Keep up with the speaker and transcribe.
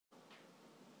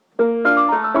Hi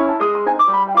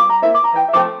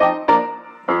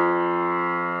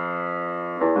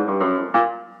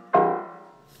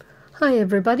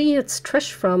everybody, it's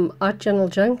Trish from Art Journal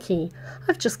Junkie.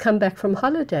 I've just come back from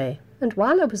holiday, and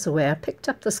while I was away I picked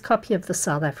up this copy of The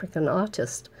South African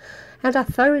Artist, and I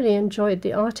thoroughly enjoyed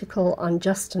the article on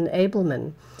Justin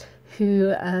Abelman,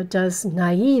 who does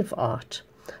naive art.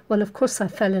 Well, of course I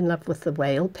fell in love with the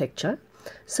whale picture,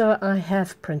 so I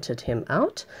have printed him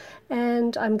out,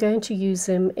 and I'm going to use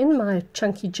him in my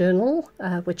chunky journal,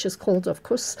 which is called, of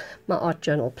course, my Art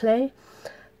Journal Play,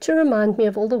 to remind me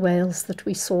of all the whales that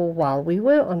we saw while we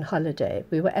were on holiday.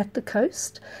 We were at the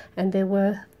coast, and there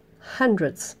were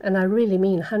hundreds, and I really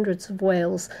mean hundreds of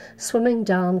whales swimming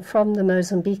down from the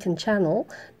Mozambican Channel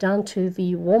down to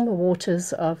the warmer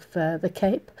waters of the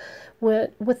Cape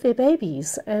with their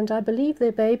babies, and I believe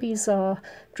their babies are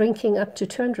drinking up to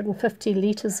 250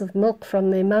 litres of milk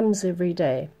from their mums every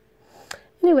day.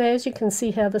 Anyway, as you can see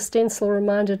here, the stencil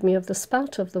reminded me of the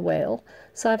spout of the whale,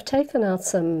 so I've taken out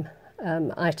some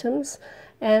items,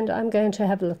 and I'm going to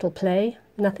have a little play.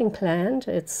 Nothing planned,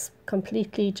 it's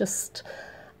completely just,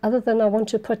 other than I want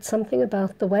to put something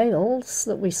about the whales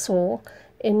that we saw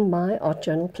in my Art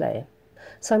Journal Play.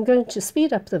 So I'm going to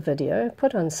speed up the video,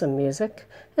 put on some music,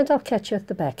 and I'll catch you at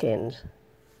the back end.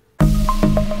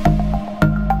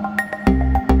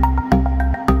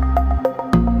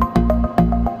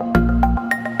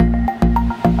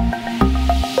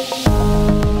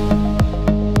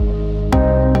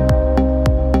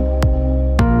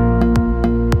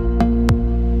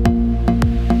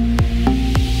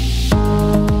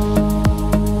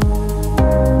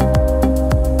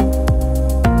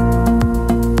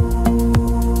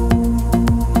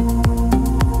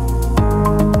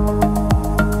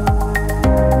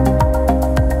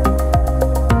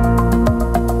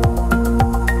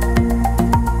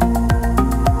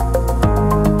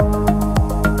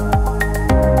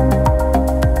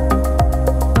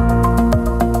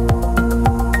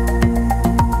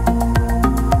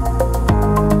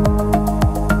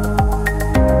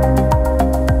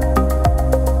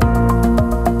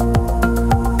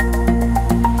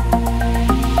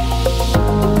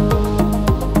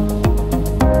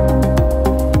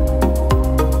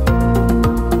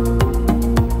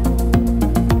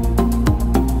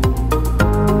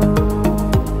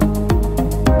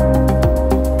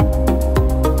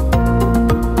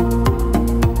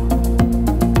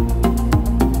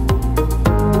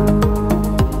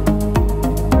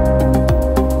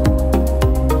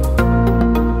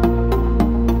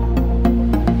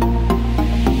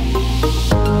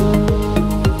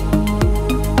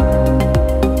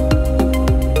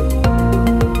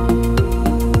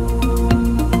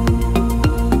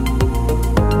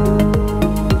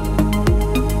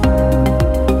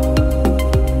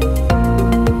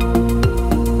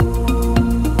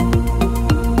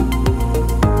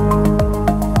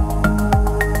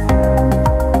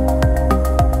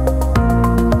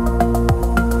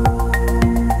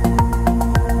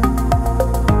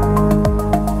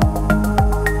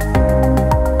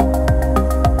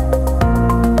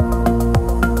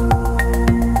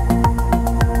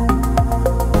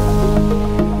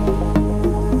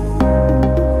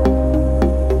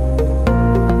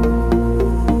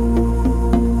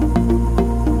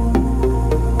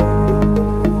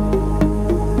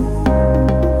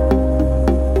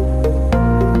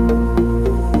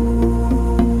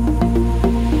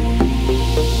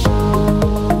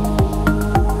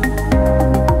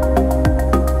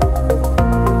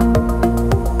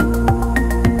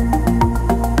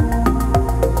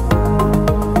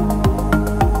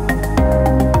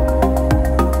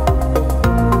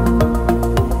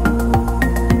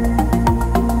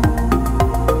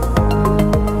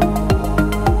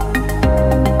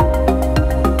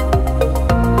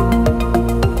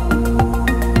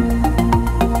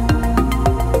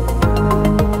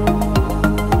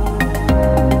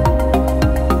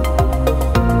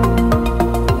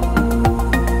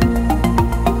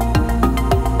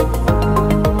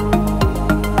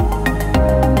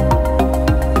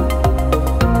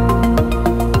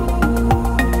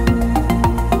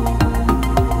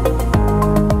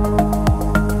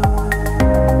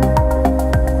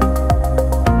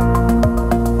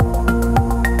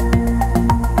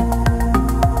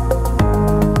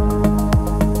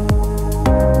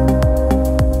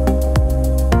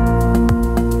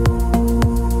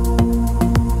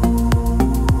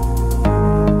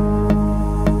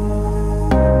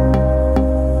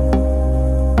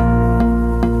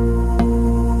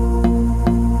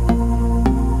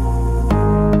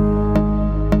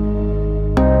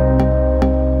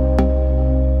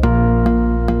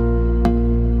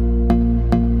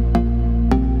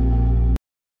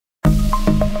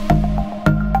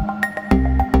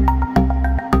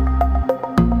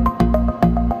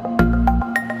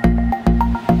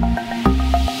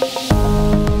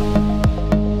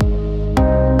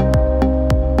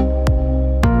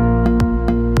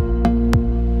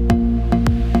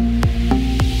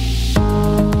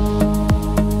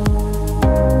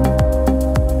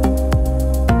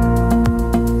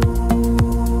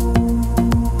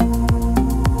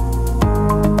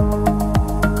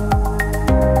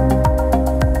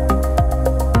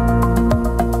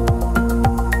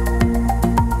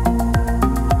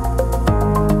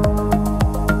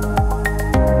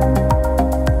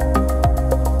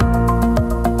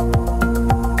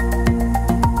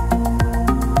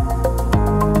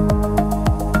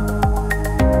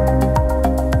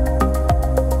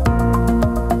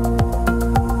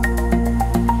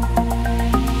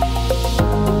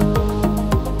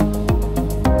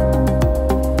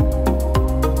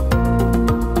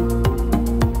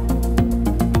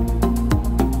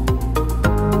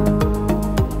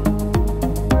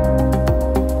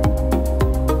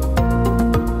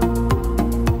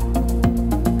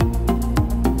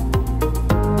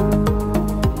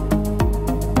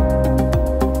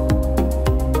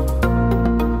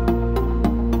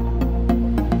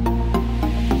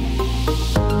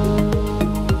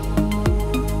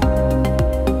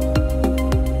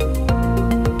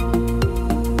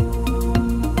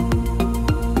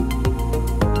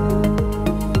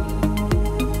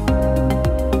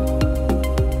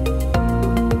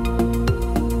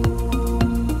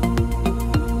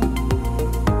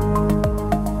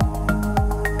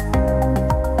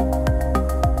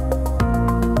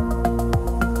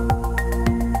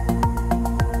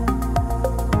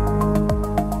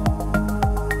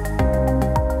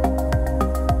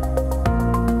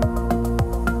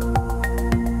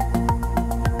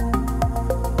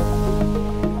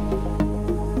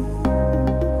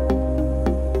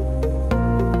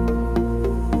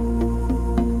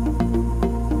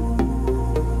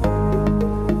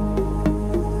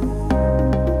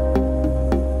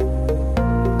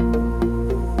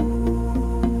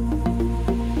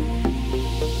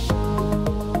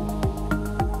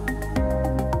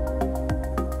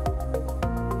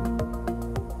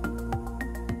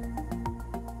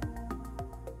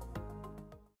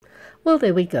 Well,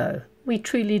 there we go. We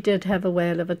truly did have a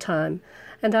whale of a time,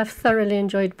 and I've thoroughly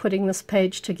enjoyed putting this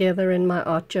page together in my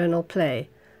art journal play.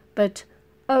 But,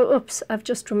 oh, oops, I've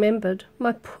just remembered,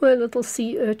 my poor little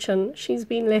sea urchin, she's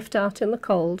been left out in the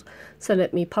cold, so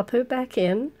let me pop her back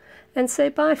in and say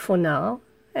bye for now,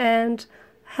 and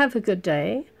have a good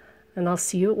day, and I'll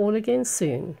see you all again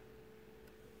soon.